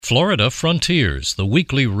Florida Frontiers, the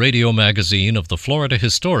weekly radio magazine of the Florida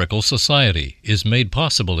Historical Society, is made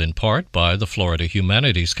possible in part by the Florida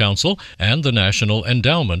Humanities Council and the National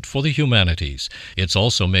Endowment for the Humanities. It's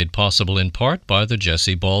also made possible in part by the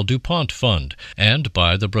Jesse Ball DuPont Fund and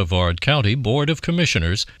by the Brevard County Board of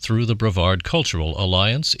Commissioners through the Brevard Cultural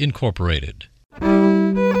Alliance, Incorporated.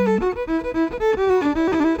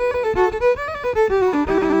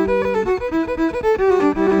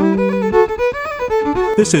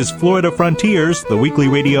 This is Florida Frontiers, the weekly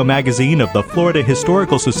radio magazine of the Florida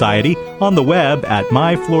Historical Society, on the web at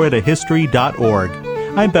myfloridahistory.org.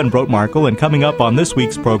 I'm Ben Brotmarkle, and coming up on this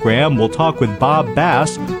week's program, we'll talk with Bob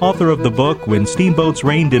Bass, author of the book When Steamboats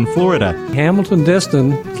Reigned in Florida. Hamilton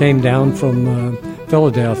Diston came down from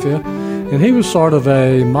Philadelphia, and he was sort of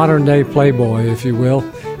a modern-day playboy, if you will.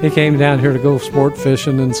 He came down here to go sport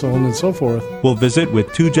fishing and so on and so forth. We'll visit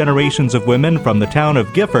with two generations of women from the town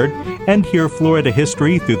of Gifford and hear Florida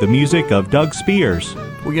history through the music of Doug Spears.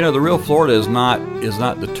 Well, you know, the real Florida is not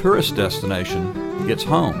the tourist destination. It's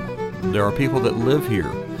home. There are people that live here,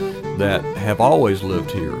 that have always lived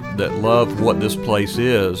here, that love what this place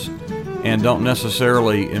is, and don't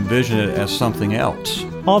necessarily envision it as something else.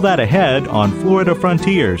 All that ahead on Florida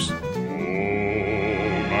Frontiers.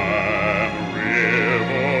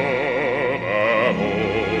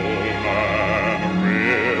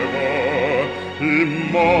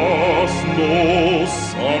 Must know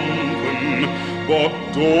something, but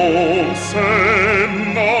don't say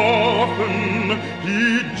nothing.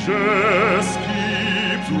 He just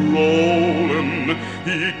keeps rolling.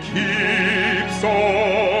 He keeps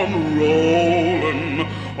on rolling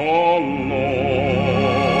along.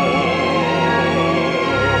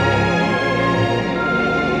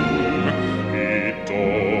 He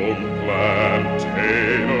don't plant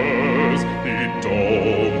taters. He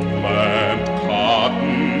don't plant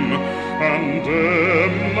cotton, and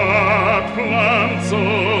them that plants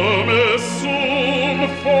 'em is soon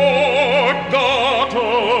forgotten.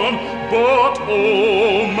 But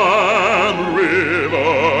old man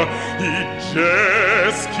River, he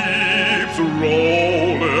just keeps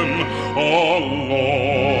rolling along.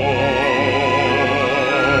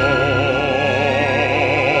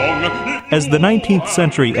 As the 19th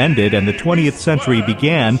century ended and the 20th century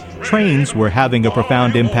began, trains were having a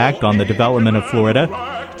profound impact on the development of Florida.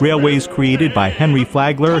 Railways created by Henry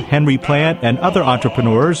Flagler, Henry Plant, and other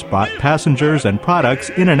entrepreneurs brought passengers and products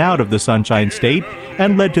in and out of the Sunshine State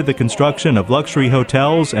and led to the construction of luxury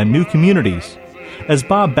hotels and new communities. As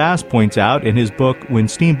Bob Bass points out in his book When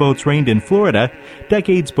Steamboats Reigned in Florida,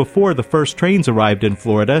 decades before the first trains arrived in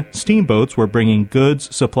Florida, steamboats were bringing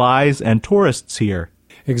goods, supplies, and tourists here.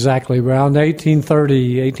 Exactly. Around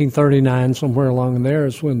 1830, 1839, somewhere along there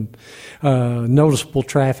is when noticeable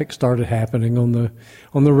traffic started happening on the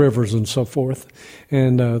rivers and so forth.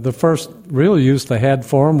 And the first real use they had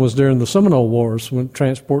for them was during the Seminole Wars, when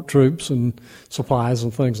transport troops and supplies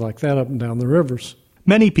and things like that up and down the rivers.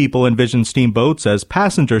 Many people envision steamboats as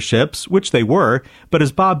passenger ships, which they were, but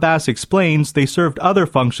as Bob Bass explains, they served other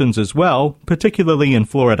functions as well, particularly in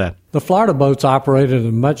Florida. The Florida boats operated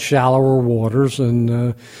in much shallower waters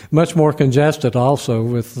and much more congested also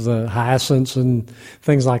with hyacinths and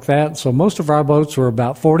things like that. So most of our boats were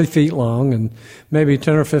about 40 feet long and maybe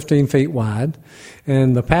 10 or 15 feet wide.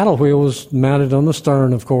 And the paddle wheel was mounted on the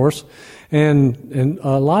stern, of course. And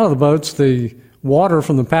a lot of the boats, the water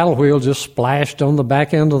from the paddle wheel just splashed on the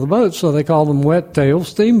back end of the boat, so they called them wet-tail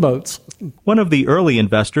steamboats. One of the early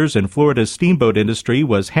investors in Florida's steamboat industry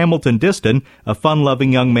was Hamilton Diston, a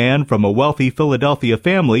fun-loving young man from a wealthy Philadelphia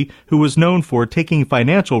family who was known for taking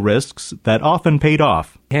financial risks that often paid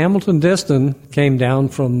off. Hamilton Diston came down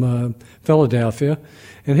from Philadelphia,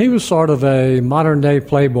 and he was sort of a modern-day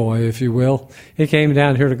playboy, if you will. He came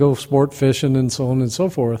down here to go sport fishing and so on and so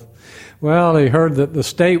forth. Well, he heard that the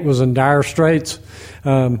state was in dire straits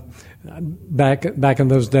back in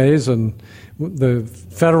those days, and the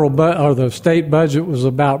the state budget was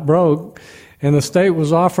about broke, and the state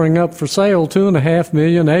was offering up for sale 2.5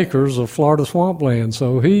 million acres of Florida swampland.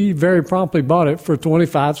 So he very promptly bought it for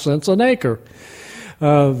 25 cents an acre.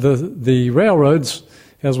 The railroads,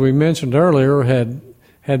 as we mentioned earlier, had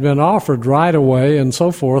been offered right away and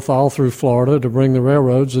so forth all through Florida to bring the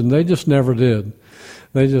railroads, and they just never did.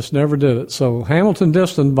 They just never did it. So Hamilton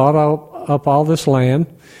Diston bought up all this land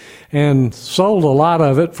and sold a lot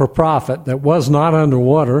of it for profit that was not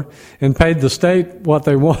underwater and paid the state what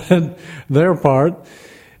they wanted, their part.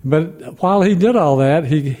 But while he did all that,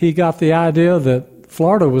 he got the idea that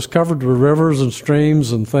Florida was covered with rivers and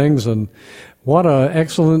streams and things, and what an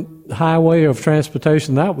excellent highway of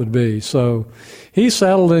transportation that would be. So he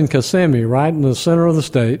settled in Kissimmee, right in the center of the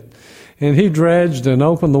state, and he dredged and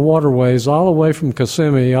opened the waterways all the way from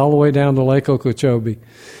Kissimmee all the way down to Lake Okeechobee.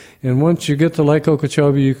 And once you get to Lake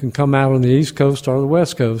Okeechobee, you can come out on the East Coast or the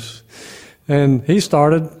West Coast. And he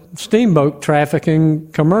started steamboat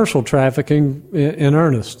trafficking, commercial trafficking in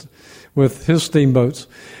earnest with his steamboats.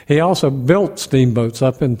 He also built steamboats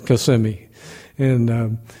up in Kissimmee.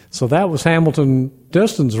 And so that was Hamilton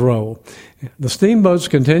Diston's role. The steamboats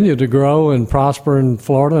continued to grow and prosper in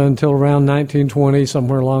Florida until around 1920,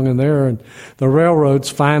 somewhere along in there, and the railroads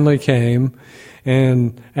finally came.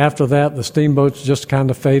 And after that, the steamboats just kind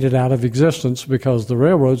of faded out of existence because the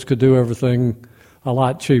railroads could do everything a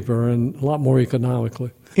lot cheaper and a lot more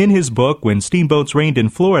economically. In his book, When Steamboats Reigned in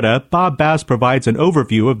Florida, Bob Bass provides an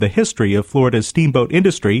overview of the history of Florida's steamboat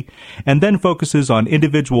industry and then focuses on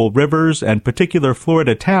individual rivers and particular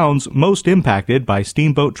Florida towns most impacted by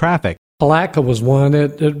steamboat traffic. Palatka was one.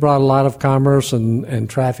 It brought a lot of commerce and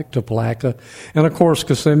traffic to Palatka. And, of course,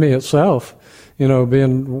 Kissimmee itself,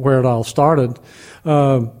 being where it all started.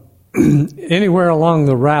 Anywhere along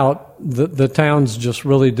the route, the towns just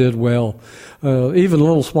really did well. Even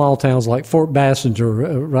little small towns like Fort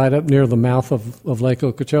Bassinger, right up near the mouth of Lake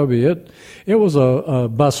Okeechobee, it was a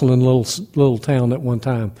bustling little town at one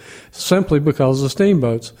time, simply because of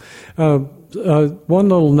steamboats. One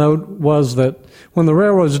little note was that when the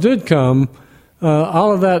railroads did come,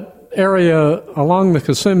 all of that area along the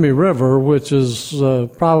Kissimmee River, which is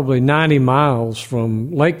probably 90 miles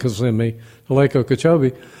from Lake Kissimmee to Lake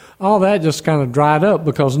Okeechobee, all that just kind of dried up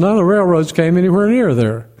because none of the railroads came anywhere near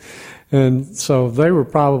there. And so they were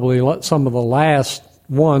probably some of the last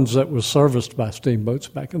ones that were serviced by steamboats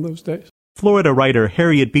back in those days. Florida writer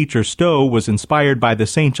Harriet Beecher Stowe was inspired by the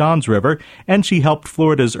St. Johns River, and she helped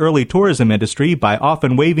Florida's early tourism industry by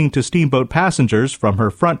often waving to steamboat passengers from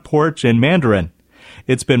her front porch in Mandarin.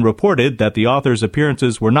 It's been reported that the author's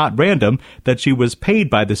appearances were not random, that she was paid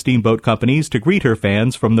by the steamboat companies to greet her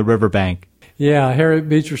fans from the riverbank. Yeah, Harriet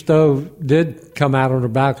Beecher Stowe did come out on her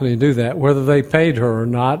balcony and do that. Whether they paid her or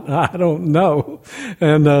not, I don't know.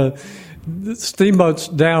 And the steamboats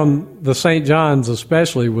down the St. Johns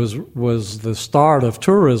especially was the start of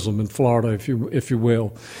tourism in Florida, if you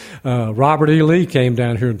will. Robert E. Lee came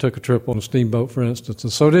down here and took a trip on a steamboat, for instance,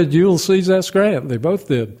 and so did Ulysses S. Grant. They both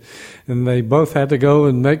did. And they both had to go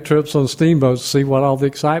and make trips on steamboats to see what all the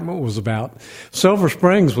excitement was about. Silver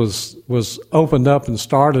Springs was opened up and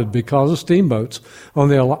started because of steamboats on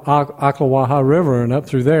the Ocklawaha River and up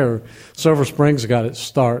through there. Silver Springs got its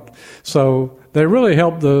start. So they really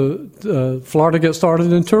helped the Florida get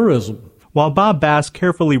started in tourism. While Bob Bass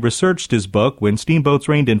carefully researched his book, When Steamboats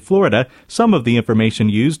Reigned in Florida, some of the information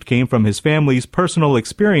used came from his family's personal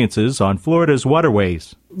experiences on Florida's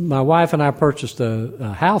waterways. My wife and I purchased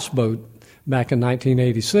a houseboat back in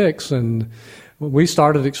 1986, and we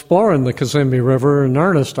started exploring the Kissimmee River in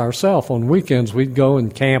earnest ourselves. On weekends, we'd go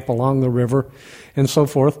and camp along the river and so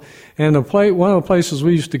forth. And one of the places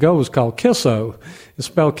we used to go was called Kisso. It's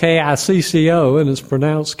spelled K-I-C-C-O, and it's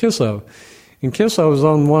pronounced Kisso. And Kisso was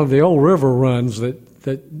on one of the old river runs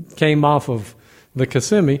that came off of the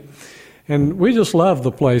Kissimmee. And we just loved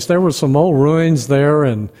the place. There were some old ruins there,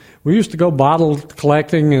 and we used to go bottle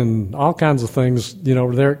collecting and all kinds of things,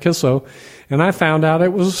 there at Kisso. And I found out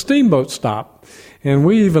it was a steamboat stop. And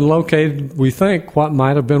we even located, we think, what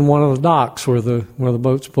might have been one of the docks where the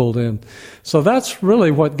boats pulled in. So that's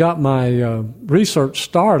really what got my research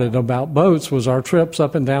started about boats, was our trips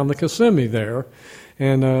up and down the Kissimmee there.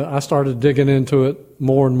 And I started digging into it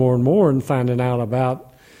more and more and more and finding out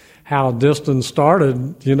about how Diston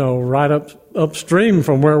started, right upstream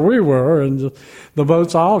from where we were, and the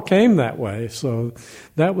boats all came that way. So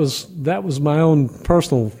that was my own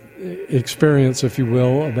personal experience, if you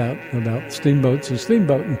will, about steamboats and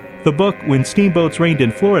steamboating. The book, When Steamboats Reigned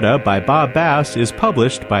in Florida, by Bob Bass, is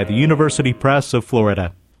published by the University Press of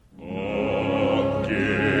Florida.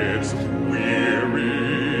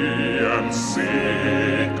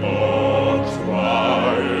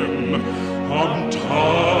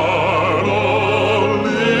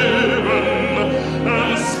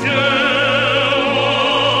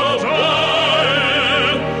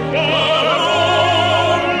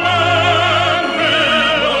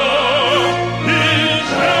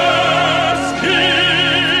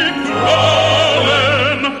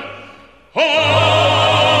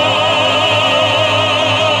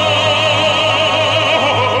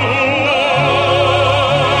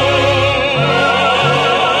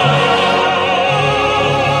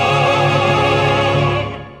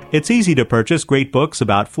 It's easy to purchase great books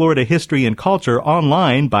about Florida history and culture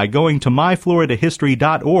online by going to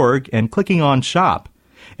myfloridahistory.org and clicking on Shop.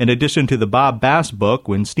 In addition to the Bob Bass book,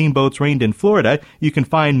 When Steamboats Reigned in Florida, you can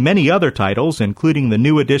find many other titles, including the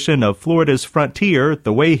new edition of Florida's Frontier,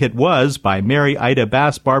 The Way It Was by Mary Ida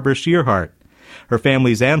Bass Barber Shearhart. Her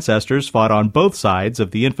family's ancestors fought on both sides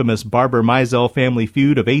of the infamous Barber-Mizell family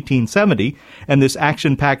feud of 1870, and this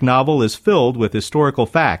action-packed novel is filled with historical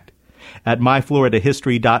fact. At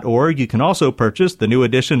myfloridahistory.org, you can also purchase the new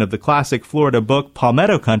edition of the classic Florida book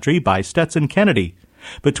Palmetto Country by Stetson Kennedy.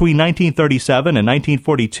 Between 1937 and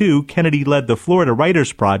 1942, Kennedy led the Florida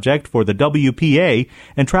Writers Project for the WPA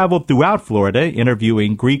and traveled throughout Florida,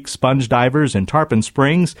 interviewing Greek sponge divers in Tarpon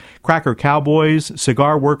Springs, cracker cowboys,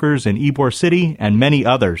 cigar workers in Ybor City, and many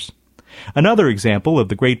others. Another example of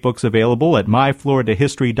the great books available at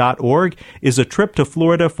myfloridahistory.org is A Trip to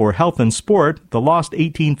Florida for Health and Sport, the lost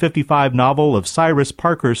 1855 novel of Cyrus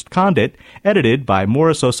Parkhurst Condit, edited by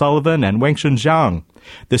Morris O'Sullivan and Wengshun Zhang.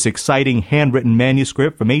 This exciting handwritten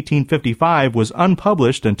manuscript from 1855 was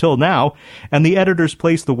unpublished until now, and the editors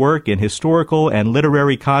placed the work in historical and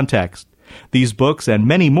literary context. These books and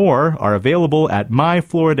many more are available at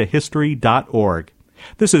myfloridahistory.org.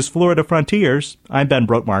 This is Florida Frontiers. I'm Ben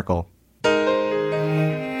Brotemarkle.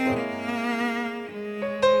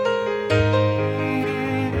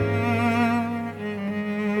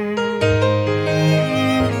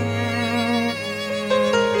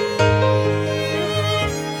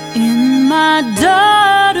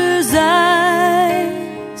 Daughter's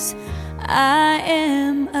eyes, I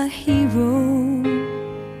am a hero.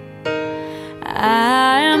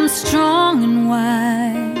 I am strong and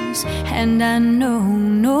wise, and I know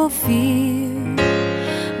no fear.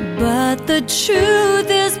 But the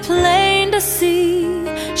truth is plain to see.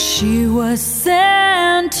 She was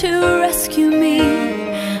sent to rescue me.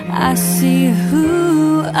 I see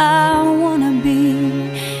who I want to be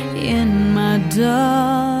in my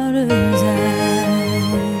daughter's eyes.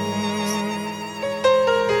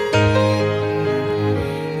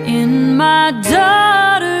 In my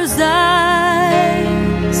daughter's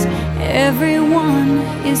eyes, everyone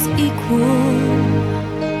is equal.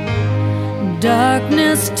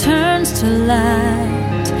 Darkness turns to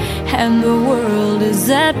light, and the world is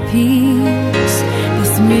at peace.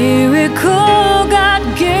 This miracle God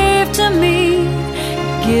gave to me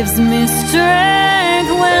gives me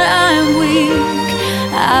strength when I'm weak.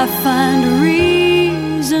 I find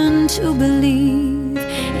reason to believe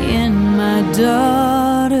in my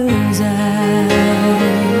daughter's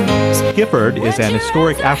eyes. Gifford is an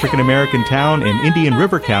historic African-American town in Indian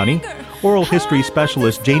River County. Oral history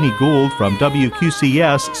specialist Janie Gould from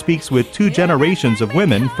WQCS speaks with two generations of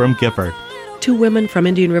women from Gifford. Two women from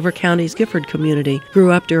Indian River County's Gifford community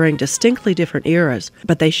grew up during distinctly different eras,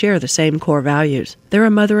 but they share the same core values. They're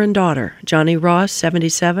a mother and daughter, Johnny Ross,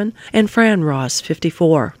 77, and Fran Ross,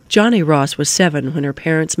 54. Johnny Ross was 7 when her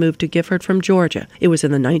parents moved to Gifford from Georgia. It was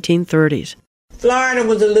in the 1930s. Florida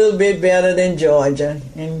was a little bit better than Georgia.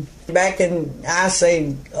 And back in, I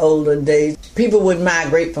say, older days, people would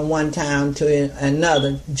migrate from one town to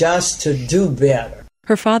another just to do better.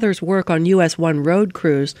 Her father's work on US 1 road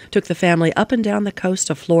crews took the family up and down the coast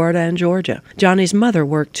of Florida and Georgia. Johnny's mother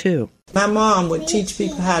worked too. My mom would teach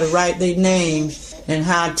people how to write their names and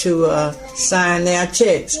how to sign their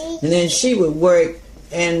checks. And then she would work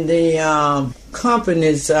in the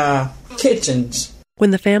company's kitchens. When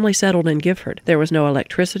the family settled in Gifford, there was no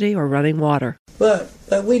electricity or running water. But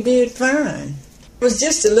we did fine. It was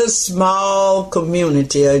just a little small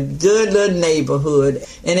community, a good little neighborhood,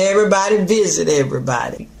 and everybody visited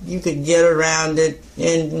everybody. You could get around it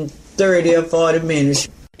in 30 or 40 minutes.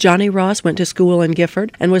 Johnny Ross went to school in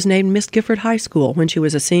Gifford and was named Miss Gifford High School when she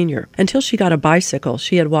was a senior. Until she got a bicycle,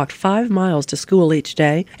 she had walked 5 miles to school each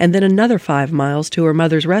day and then another 5 miles to her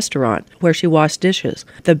mother's restaurant, where she washed dishes.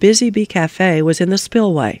 The Busy Bee Cafe was in the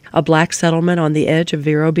Spillway, a black settlement on the edge of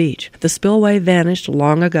Vero Beach. The Spillway vanished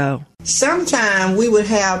long ago. Sometimes we would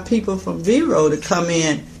have people from Vero to come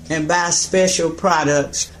in and buy special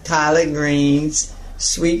products, collard greens,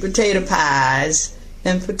 sweet potato pies,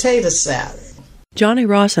 and potato salad. Johnny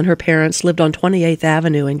Ross and her parents lived on 28th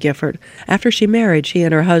Avenue in Gifford. After she married, she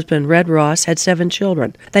and her husband, Red Ross, had 7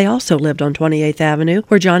 children. They also lived on 28th Avenue,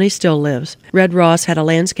 where Johnny still lives. Red Ross had a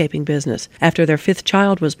landscaping business. After their 5th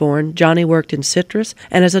child was born, Johnny worked in citrus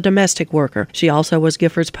and as a domestic worker. She also was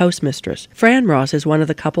Gifford's postmistress. Fran Ross is one of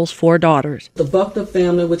the couple's 4 daughters. The Buckner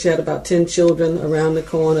family, which had about 10 children around the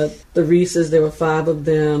corner. The Reeses, there were 5 of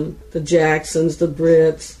them. The Jacksons, the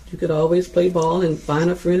Britts. You could always play ball and find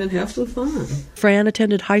a friend and have some fun. Fran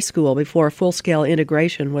attended high school before full-scale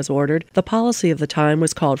integration was ordered. The policy of the time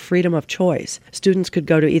was called freedom of choice. Students could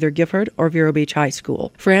go to either Gifford or Vero Beach High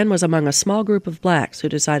School. Fran was among a small group of blacks who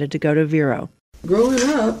decided to go to Vero. Growing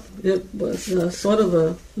up, it was sort of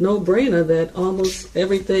a no-brainer that almost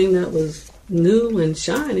everything that was new and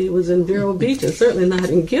shiny was in Vero Beach, and certainly not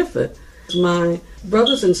in Gifford. My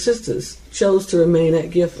brothers and sisters chose to remain at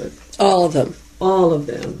Gifford. All of them? All of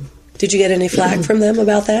them. Did you get any flack from them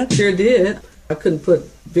about that? Sure did. I couldn't put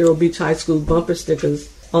Vero Beach High School bumper stickers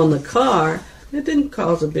on the car. It didn't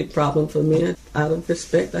cause a big problem for me. Out of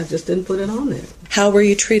respect, I just didn't put it on there. How were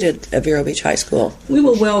you treated at Vero Beach High School? We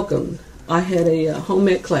were welcomed. I had a home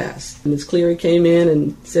ec class. Ms. Cleary came in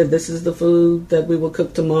and said, this is the food that we will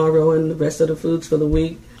cook tomorrow and the rest of the foods for the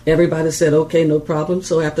week. Everybody said, okay, no problem.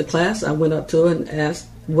 So after class, I went up to her and asked,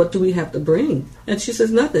 what do we have to bring? And she says,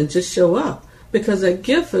 nothing, just show up. Because at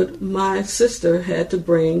Gifford, my sister had to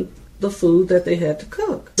bring the food that they had to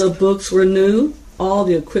cook. The books were new. All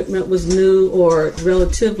the equipment was new or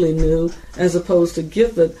relatively new, as opposed to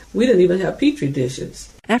Gifford. We didn't even have Petri dishes.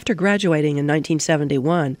 After graduating in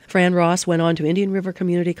 1971, Fran Ross went on to Indian River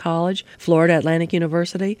Community College, Florida Atlantic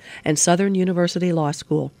University, and Southern University Law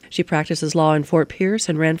School. She practices law in Fort Pierce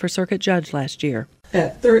and ran for circuit judge last year.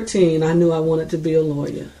 At 13, I knew I wanted to be a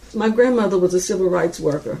lawyer. My grandmother was a civil rights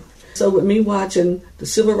worker. So with me watching the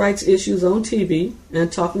civil rights issues on TV and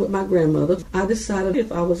talking with my grandmother, I decided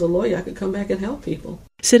if I was a lawyer, I could come back and help people.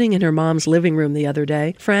 Sitting in her mom's living room the other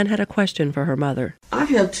day, Fran had a question for her mother. I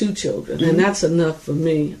have 2 children, and that's enough for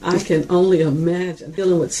me. I can only imagine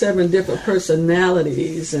dealing with 7 different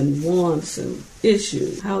personalities and wants and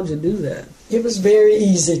issues. How'd you do that? It was very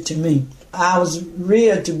easy to me. I was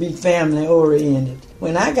reared to be family-oriented.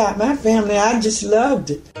 When I got my family, I just loved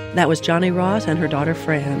it. That was Johnny Ross and her daughter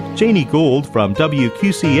Fran. Janie Gould from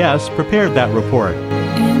WQCS prepared that report.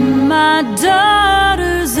 In my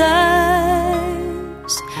daughter's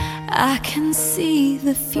eyes, I can see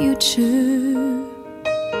the future,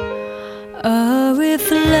 a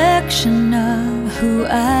reflection of who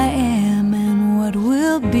I am and what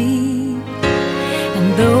will be.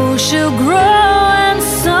 And though she'll grow and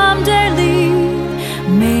someday leave,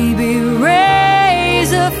 maybe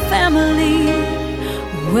raise a family,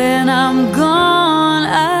 when I'm gone,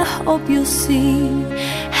 I hope you'll see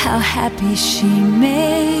how happy she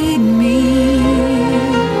made me.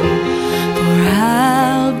 For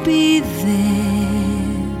I'll be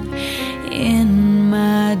there in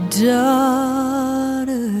my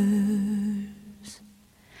daughter's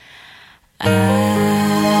eyes.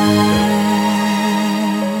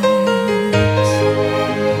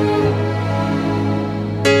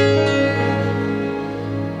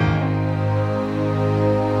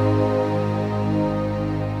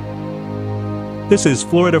 This is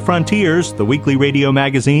Florida Frontiers, the weekly radio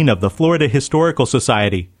magazine of the Florida Historical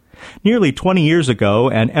Society. Nearly 20 years ago,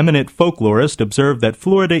 an eminent folklorist observed that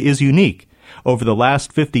Florida is unique. Over the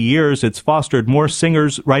last 50 years, it's fostered more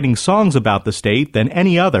singers writing songs about the state than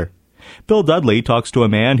any other. Bill Dudley talks to a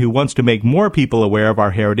man who wants to make more people aware of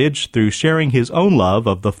our heritage through sharing his own love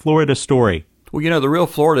of the Florida story. Well, you know, the real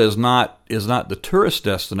Florida is not the tourist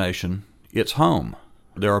destination. It's home.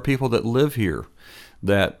 There are people that live here,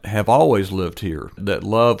 that have always lived here, that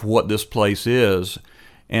love what this place is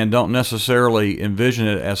and don't necessarily envision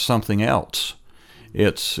it as something else.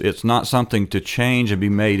 It's not something to change and be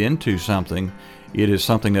made into something. It is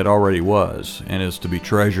something that already was and is to be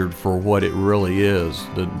treasured for what it really is,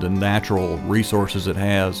 the natural resources it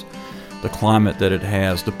has, the climate that it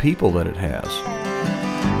has, the people that it has.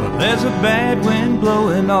 Well, there's a bad wind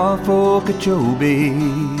blowing off Okeechobee,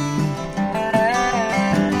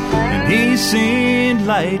 he's seen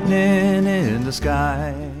lightning in the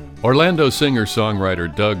sky. Orlando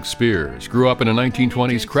singer-songwriter Doug Spears grew up in a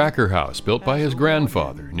 1920s cracker house built by his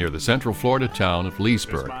grandfather near the central Florida town of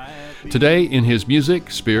Leesburg. Today, in his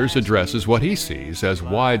music, Spears addresses what he sees as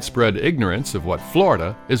widespread ignorance of what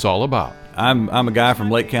Florida is all about. I'm a guy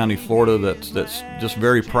from Lake County, Florida that's just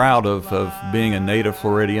very proud of being a native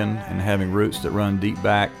Floridian and having roots that run deep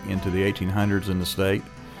back into the 1800s in the state.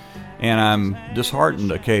 And I'm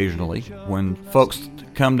disheartened occasionally when folks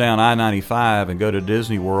come down I-95 and go to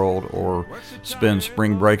Disney World or spend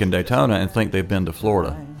spring break in Daytona and think they've been to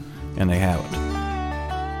Florida, and they haven't.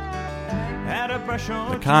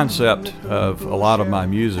 The concept of a lot of my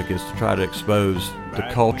music is to try to expose the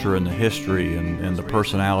culture and the history and the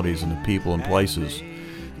personalities and the people and places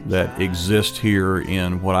that exist here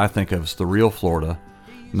in what I think of as the real Florida,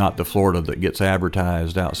 not the Florida that gets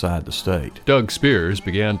advertised outside the state. Doug Spears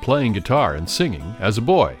began playing guitar and singing as a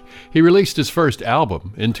boy. He released his first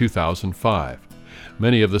album in 2005.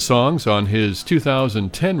 Many of the songs on his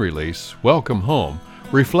 2010 release, Welcome Home,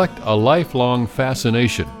 reflect a lifelong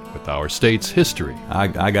fascination with our state's history.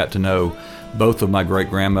 I got to know both of my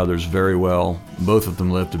great-grandmothers very well. Both of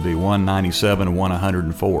them lived to be one 97 and one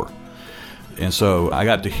 104. And so I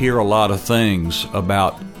got to hear a lot of things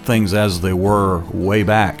about things as they were way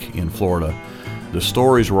back in Florida. The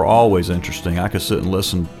stories were always interesting. I could sit and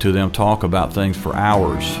listen to them talk about things for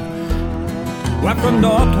hours. Went from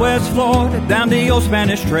Northwest Florida down the old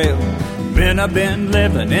Spanish Trail. I've been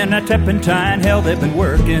living in a turpentine hell. They've been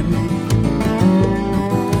working.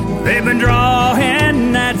 They've been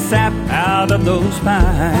drawing that sap out of those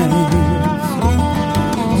pines.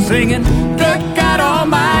 Singing, good God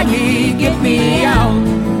Almighty, get me out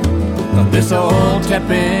of this old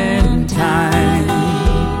turpentine.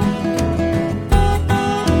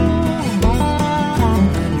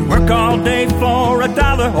 You work all day for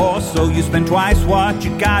 $1 or so. You spend twice what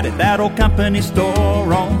you got at that old company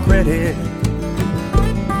store on credit.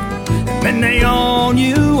 Then they own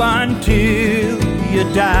you until you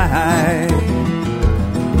die.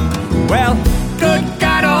 Well, good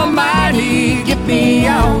God Almighty, get me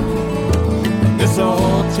out of this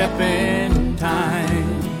old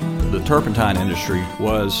turpentine. The turpentine industry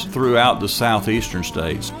was throughout the southeastern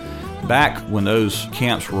states. Back when those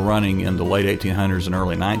camps were running in the late 1800s and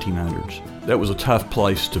early 1900s, that was a tough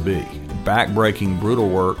place to be. Back-breaking, brutal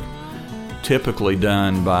work, typically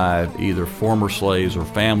done by either former slaves or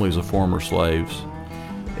families of former slaves,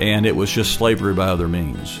 and it was just slavery by other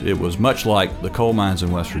means. It was much like the coal mines in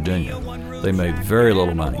West Virginia. They made very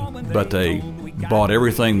little money, but they bought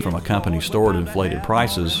everything from a company store at inflated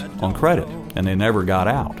prices on credit, and they never got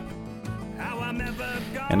out.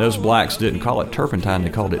 And those blacks didn't call it turpentine, they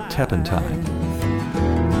called it tepentine.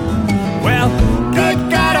 Well, good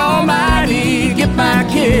God Almighty, get my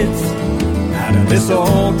kids out of this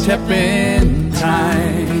old turpentine.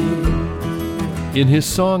 In his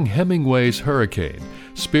song Hemingway's Hurricane,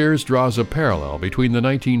 Spears draws a parallel between the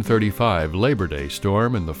 1935 Labor Day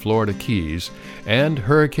storm in the Florida Keys and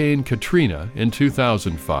Hurricane Katrina in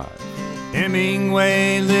 2005.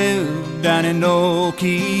 Hemingway lived down in Old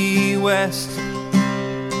Key West,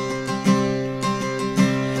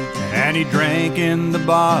 and he drank in the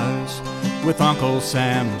bars with Uncle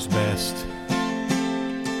Sam's best.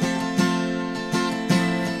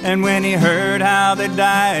 And when he heard how they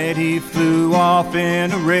died, he flew off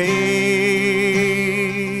in a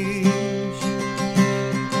rage.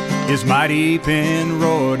 His mighty pen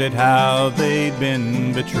roared at how they'd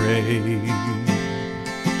been betrayed.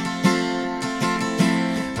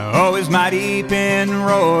 Oh, his mighty pen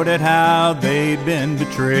roared at how they'd been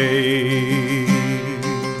betrayed.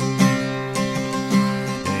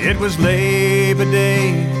 It was Labor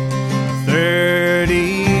Day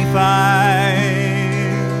 35.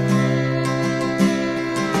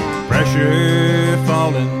 Pressure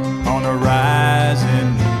falling on a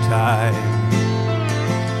rising tide.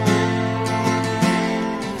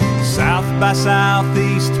 South by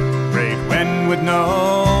southeast, great wind with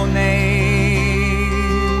no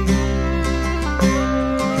name,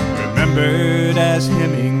 remembered as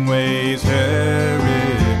Hemingway's hurricane.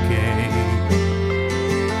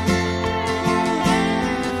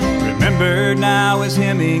 Remembered now as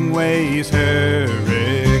Hemingway's hurricane.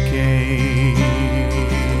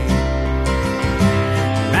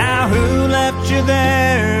 Now who left you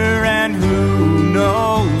there and who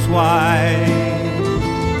knows why?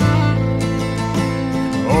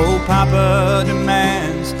 Oh, Papa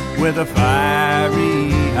demands with a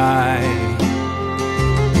fiery eye.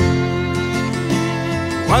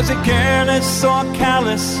 Was it careless or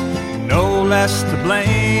callous? No less to blame.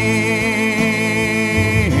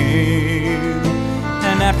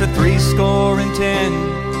 And after 70,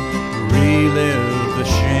 relive the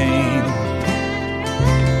shame.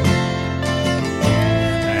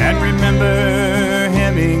 And remember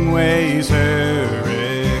Hemingway's hurricane.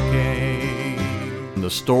 The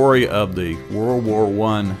story of the World War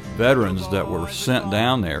I veterans that were sent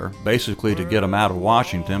down there basically to get them out of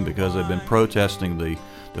Washington because they'd been protesting the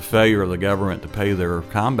failure of the government to pay their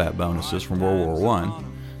combat bonuses from World War I.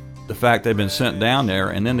 The fact they'd been sent down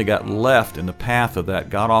there and then they got left in the path of that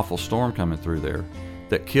god-awful storm coming through there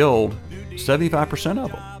that killed 75%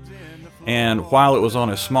 of them. And while it was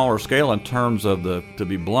on a smaller scale in terms of to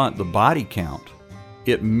be blunt, the body count,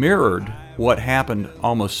 it mirrored what happened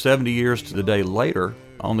almost 70 years to the day later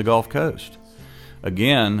on the Gulf Coast.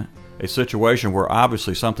 Again, a situation where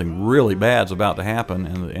obviously something really bad's about to happen,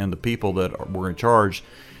 and the people that were in charge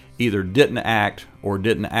either didn't act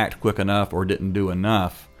quick enough or didn't do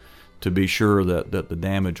enough to be sure that the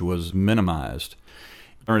damage was minimized.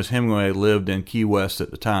 Ernest Hemingway lived in Key West at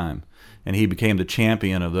the time, and he became the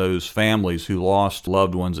champion of those families who lost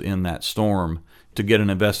loved ones in that storm to get an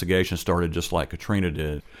investigation started just like Katrina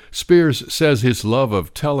did. Spears says his love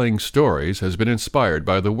of telling stories has been inspired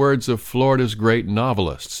by the words of Florida's great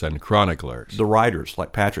novelists and chroniclers. The writers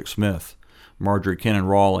like Patrick Smith Marjorie Kennan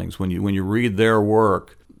Rawlings. When you read their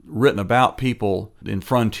work written about people in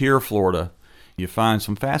frontier Florida, you find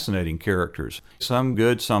some fascinating characters, some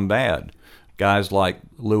good, some bad. Guys like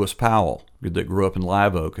Lewis Powell, that grew up in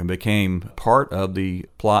Live Oak and became part of the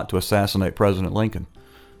plot to assassinate President Lincoln.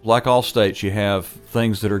 Like all states, you have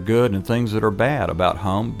things that are good and things that are bad about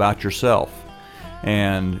home, about yourself.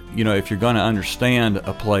 And, if you're going to understand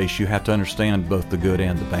a place, you have to understand both the good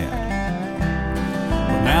and the bad.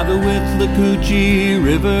 Well, now the Withlacoochee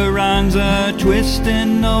River runs a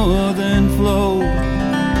twisting northern flow,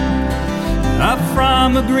 up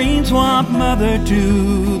from a green swamp mother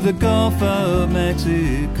to the Gulf of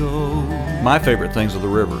Mexico. My favorite things are the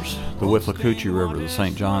rivers, the Withlacoochee River, the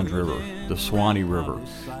St. Johns River, the Suwannee River,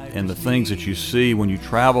 and the things that you see when you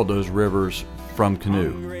travel those rivers from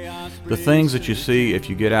canoe. The things that you see if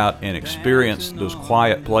you get out and experience those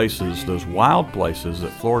quiet places, those wild places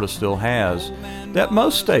that Florida still has, that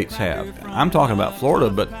most states have. I'm talking about Florida,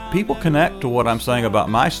 but people connect to what I'm saying about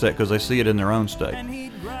my state because they see it in their own state.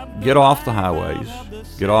 Get off the highways,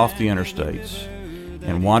 get off the interstates,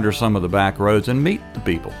 and wander some of the back roads and meet the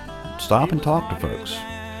people. Stop and talk to folks.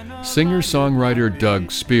 Singer-songwriter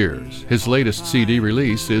Doug Spears. His latest CD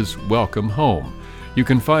release is Welcome Home. You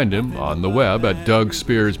can find him on the web at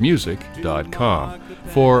DougSpearsMusic.com.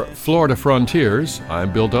 For Florida Frontiers,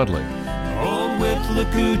 I'm Bill Dudley. Old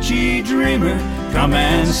Withlacoochee dreamer, come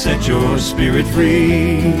and set your spirit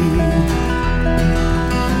free.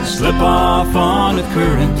 Slip off on a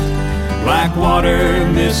current, black water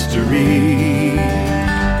mystery.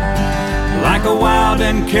 Like a wild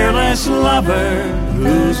and careless lover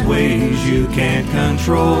whose ways you can't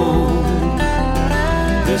control.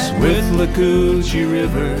 This Withlacoochee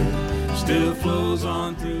River still flows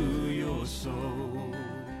on through your soul.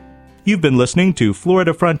 You've been listening to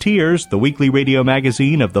Florida Frontiers, the weekly radio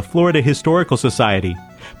magazine of the Florida Historical Society.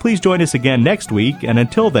 Please join us again next week, and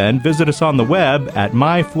until then, visit us on the web at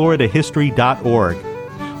myfloridahistory.org.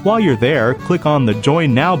 While you're there, click on the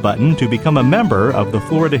Join Now button to become a member of the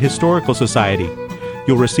Florida Historical Society.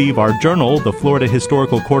 You'll receive our journal, the Florida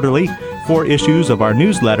Historical Quarterly, 4 issues of our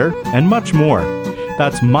newsletter, and much more.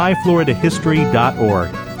 That's myfloridahistory.org.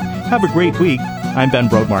 Have a great week. I'm Ben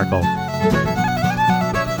Brodmarkle.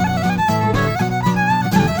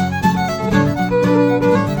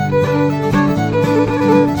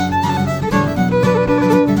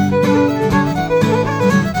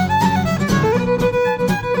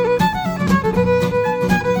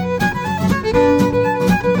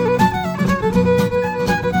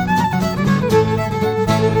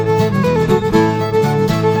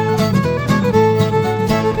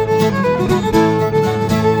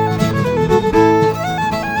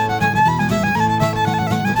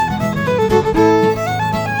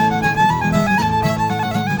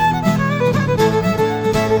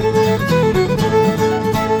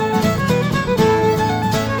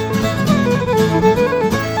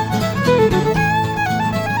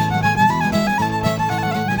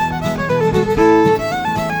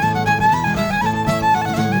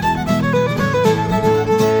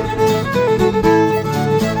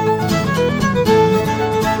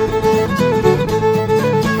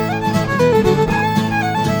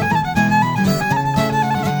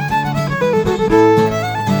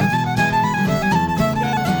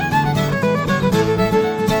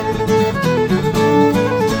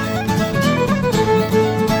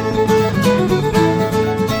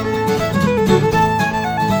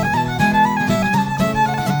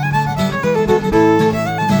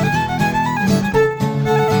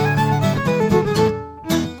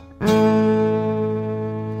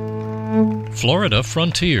 Florida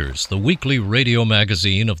Frontiers, the weekly radio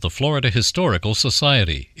magazine of the Florida Historical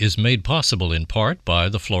Society, is made possible in part by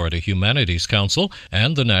the Florida Humanities Council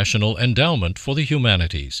and the National Endowment for the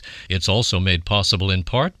Humanities. It's also made possible in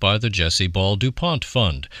part by the Jesse Ball DuPont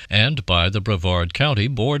Fund and by the Brevard County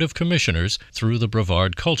Board of Commissioners through the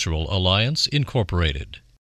Brevard Cultural Alliance, Incorporated.